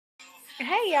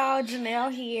Hey y'all,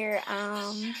 Janelle here.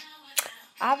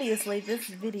 Obviously this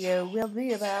video will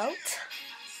be about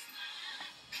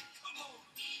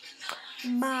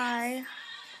my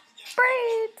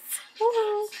braids.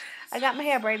 Woohoo! I got my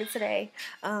hair braided today.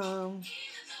 Um,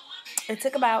 it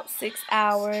took about 6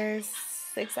 hours.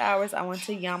 6 hours. I went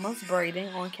to Yama's Braiding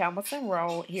on Campbellton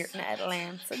Road here in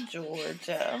Atlanta,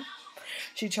 Georgia.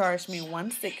 She charged me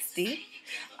 $160.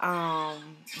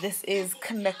 This is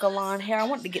Kanekalon hair. I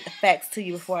wanted to get the facts to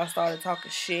you before I started talking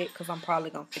shit because I'm probably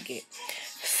gonna forget.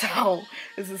 So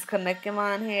this is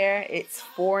Kanekalon hair. It's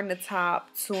 4 in the top,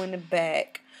 2 in the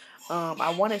back.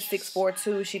 I wanted 6 4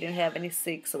 2. She didn't have any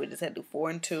 6, so we just had to do 4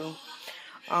 and 2.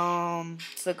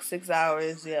 Took 6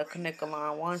 hours. Yeah,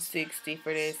 Kanekalon 160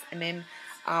 for this, and then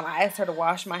I asked her to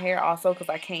wash my hair also because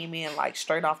I came in like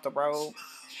straight off the road.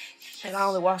 And I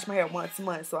only wash my hair once a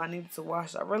month, so I needed to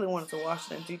wash it. I really wanted to wash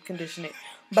it and deep condition it,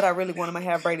 but I really wanted my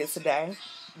hair braided today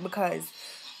because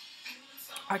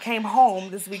I came home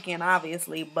this weekend,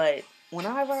 obviously, but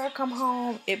whenever I come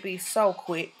home, it be so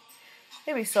quick.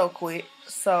 It be so quick.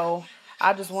 So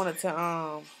I just wanted to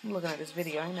I'm looking at this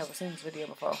video. I ain't never seen this video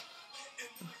before.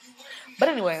 But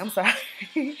anyway, I'm sorry.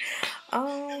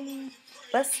 um,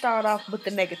 let's start off with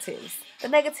the negatives. The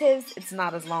negatives, it's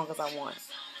not as long as I want.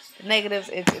 The negatives,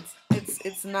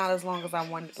 it's not as long as I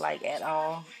wanted, like, at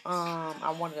all.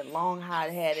 I wanted it long how I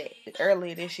had it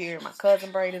earlier this year. My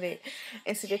cousin braided it.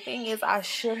 And see, the thing is, I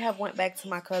should have went back to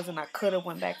my cousin. I could have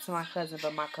went back to my cousin,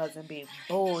 but my cousin be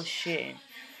bullshitting.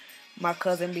 My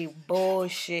cousin be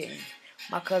bullshitting.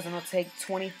 My cousin will take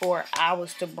 24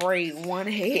 hours to braid one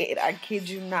head. I kid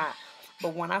you not.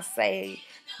 But when I say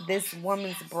this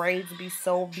woman's braids be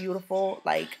so beautiful,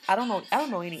 like I don't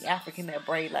know any African that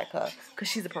braid like her, cause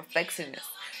she's a perfectionist.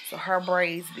 So her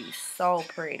braids be so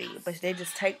pretty, but they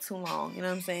just take too long. You know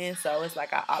what I'm saying? So it's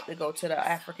like I opt to go to the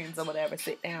Africans or whatever,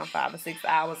 sit down 5 or 6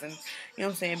 hours, and you know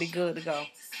what I'm saying, be good to go.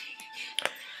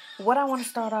 What I want to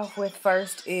start off with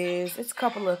first is it's a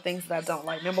couple of things that I don't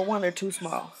like. Number one, they're too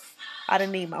small. I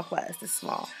didn't need my plastics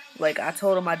small. Like, I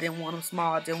told them I didn't want them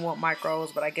small. I didn't want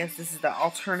micros, but I guess this is the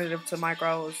alternative to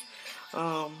micros.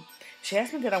 Um, she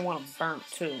asked me did I want them burnt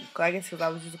too. I guess because I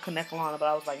was using Connect Lana, but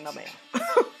I was like, no, ma'am.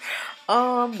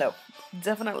 No,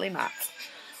 definitely not.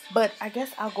 But I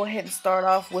guess I'll go ahead and start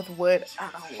off with what I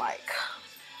don't like.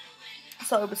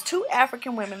 So it was two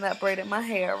African women that braided my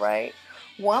hair, right?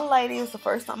 One lady, it was the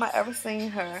first time I ever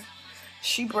seen her.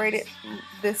 She braided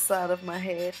this side of my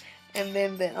head, and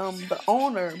then the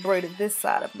owner braided this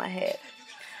side of my head.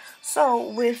 So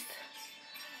with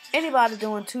anybody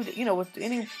doing with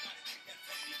any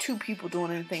two people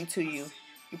doing anything to you,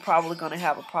 you're probably gonna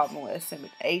have a problem with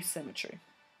asymmetry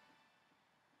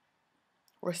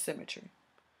or symmetry.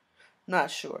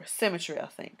 Not sure. Symmetry, I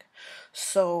think.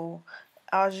 So,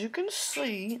 as you can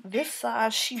see, this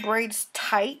side she braids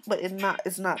tight, but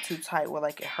it's not too tight where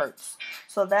like it hurts.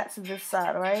 So that's this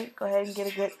side, right? Go ahead and get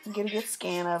a good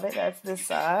scan of it. That's this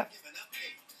side.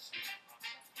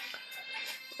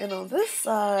 And on this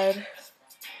side,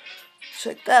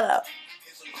 check that out.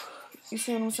 You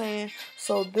see what I'm saying?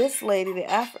 So this lady,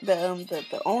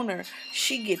 the owner,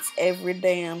 she gets every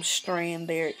damn strand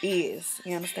there is.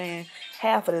 You understand?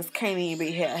 Half of this can't even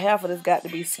be hair. Half of this got to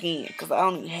be skin because I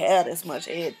don't even have this much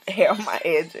hair on my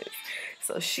edges.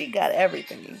 So she got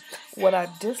everything. What I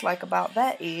dislike about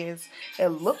that is it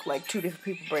looked like two different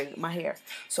people braided my hair.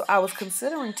 So I was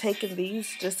considering taking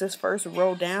this first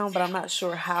row down, but I'm not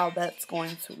sure how that's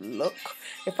going to look.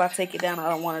 If I take it down, I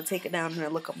don't want to take it down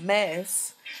and look a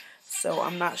mess. So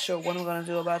I'm not sure what I'm going to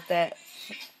do about that.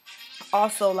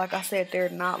 Also, like I said, they're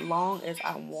not long as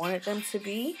I wanted them to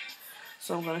be.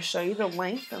 So I'm going to show you the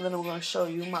length, and then I'm going to show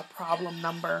you my problem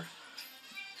number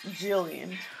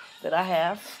jillion that I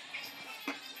have.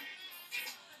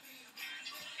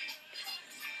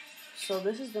 So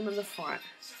this is them in the front.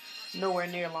 Nowhere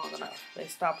near long enough. They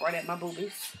stop right at my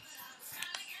boobies.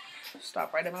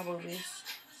 Stop right at my boobies.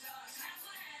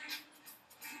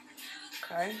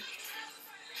 Okay.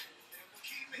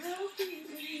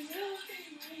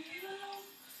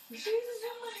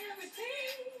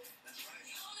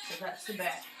 So that's the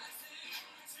back.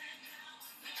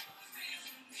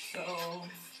 So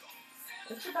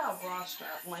it's about bra strap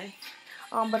length.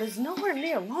 But it's nowhere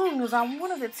near long as I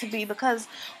wanted it to be because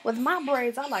with my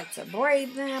braids, I like to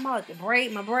braid them. I like to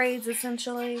braid my braids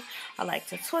essentially. I like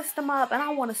to twist them up, and I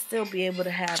want to still be able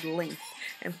to have length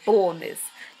and fullness.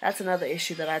 That's another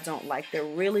issue that I don't like. They're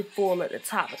really full at the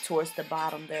top, but towards the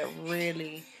bottom, they're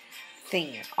really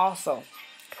thin. Also,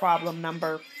 problem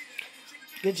number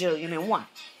gajillion and one.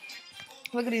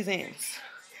 Look at these ends.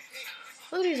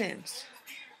 Look at these ends.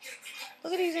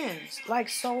 Look at these ends. Like,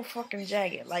 so fucking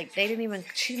jagged. Like, she didn't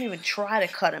even try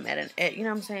to cut them you know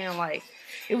what I'm saying? Like,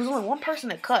 it was only one person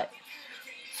that cut.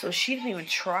 So she didn't even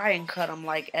try and cut them,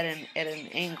 like, at an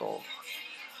angle.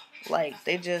 Like,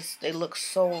 they look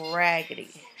so raggedy.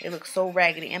 They look so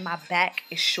raggedy. And my back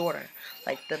is shorter.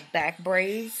 Like, the back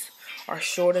braids are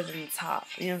shorter than the top.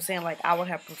 You know what I'm saying? Like, I would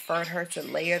have preferred her to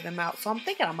layer them out. So I'm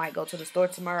thinking I might go to the store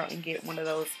tomorrow and get one of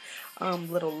those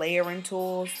little layering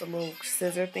tools, the little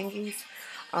scissor thingies.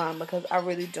 Because I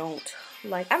really don't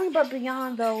like, but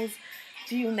beyond those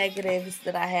few negatives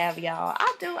that I have, y'all,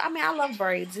 I love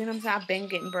braids. You know what I'm saying? I've been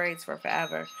getting braids for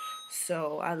forever.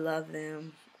 So I love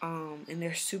them. And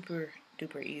they're super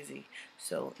duper easy.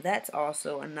 So that's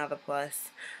also another plus.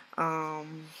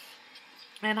 Um,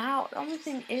 the only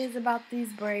thing is about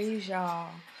these braids, y'all.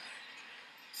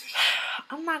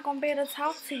 I'm not gonna be able to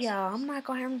talk to y'all. I'm not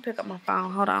gonna have to pick up my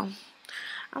phone. Hold on.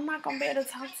 I'm not gonna be able to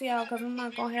talk to y'all because I'm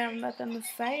not gonna have nothing to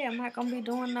say. I'm not gonna be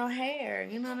doing no hair.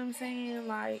 You know what I'm saying?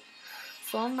 Like,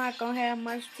 so I'm not gonna have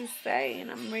much to say,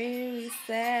 and I'm really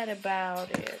sad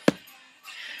about it.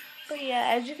 But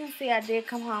yeah, as you can see, I did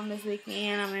come home this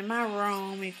weekend. I'm in my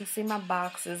room. You can see my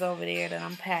boxes over there that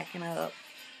I'm packing up.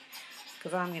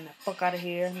 Because I'm getting the fuck out of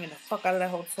here. I'm getting the fuck out of that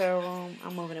hotel room.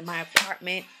 I'm moving to my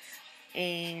apartment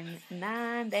in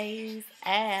 9 days.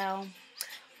 Ow.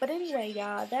 But anyway,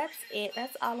 y'all, that's it.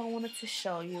 That's all I wanted to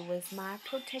show you was my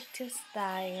protective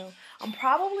style. I'm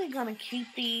probably going to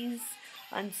keep these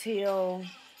until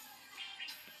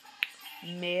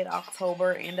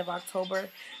mid-October, end of October,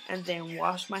 and then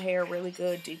wash my hair really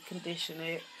good, deep condition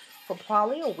it for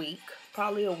probably a week.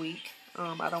 I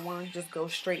don't want to just go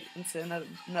straight into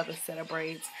another set of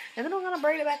braids, and then I'm gonna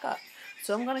braid it back up.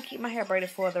 So I'm gonna keep my hair braided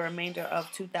for the remainder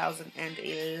of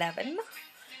 2011,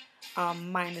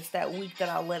 minus that week that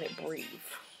I'll let it breathe.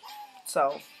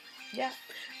 So yeah,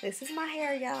 this is my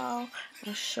hair, y'all.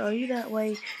 I'll show you that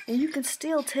way, and you can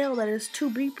still tell that it's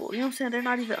two people. You know what I'm saying? They're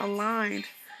not even aligned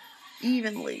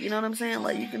evenly. You know what I'm saying?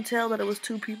 Like, you can tell that it was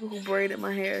two people who braided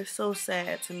my hair. It's so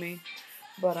sad to me.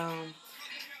 But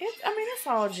it's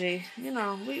all G. You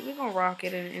know, we gonna rock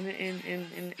it and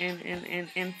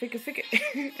figure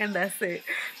and that's it.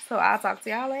 So I'll talk to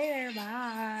y'all later.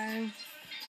 Bye.